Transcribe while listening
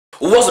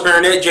What's up,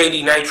 Internet?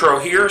 Jd Nitro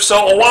here.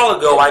 So a while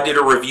ago I did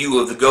a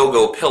review of the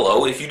Gogo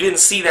pillow. If you didn't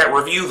see that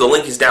review, the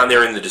link is down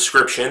there in the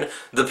description.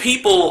 The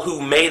people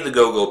who made the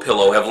Gogo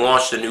pillow have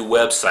launched a new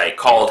website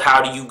called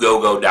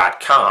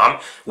howdoyougogo.com,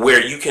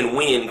 where you can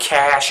win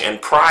cash and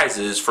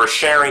prizes for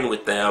sharing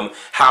with them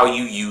how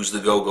you use the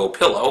Gogo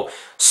pillow.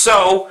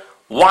 So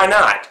why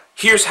not?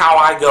 Here's how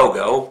I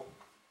Gogo.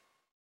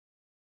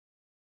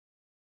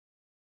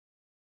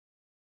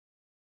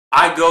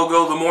 I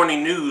Gogo the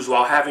morning news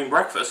while having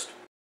breakfast.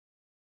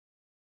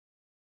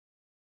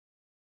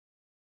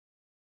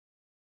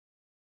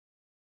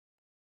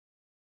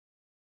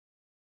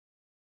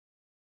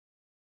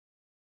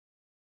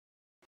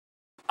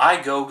 I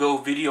Gogo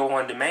video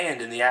on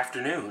demand in the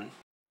afternoon.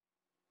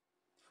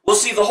 Well,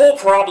 see, the whole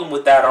problem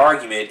with that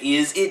argument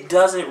is it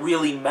doesn't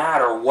really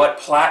matter what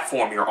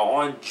platform you're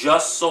on,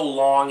 just so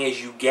long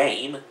as you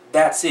game.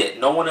 That's it.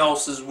 No one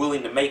else is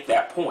willing to make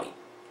that point.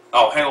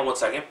 Oh, hang on one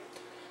second.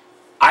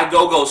 I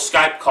Gogo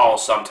Skype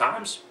calls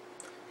sometimes.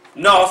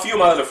 No, a few of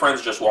my other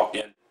friends just walked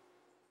in.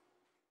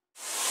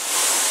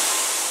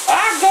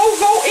 I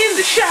Gogo in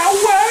the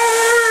shower!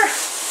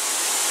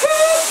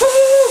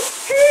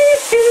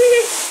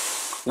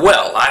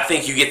 Well, I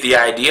think you get the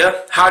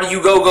idea.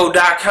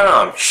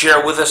 HowDoYouGogo.com.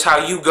 Share with us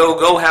how you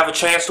Gogo, have a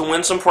chance to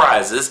win some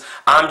prizes.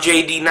 I'm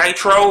Jd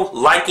Nitro.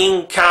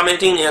 Liking,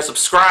 commenting, and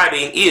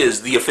subscribing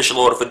is the official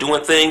order for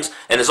doing things.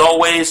 And as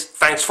always,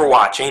 thanks for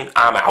watching.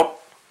 I'm out.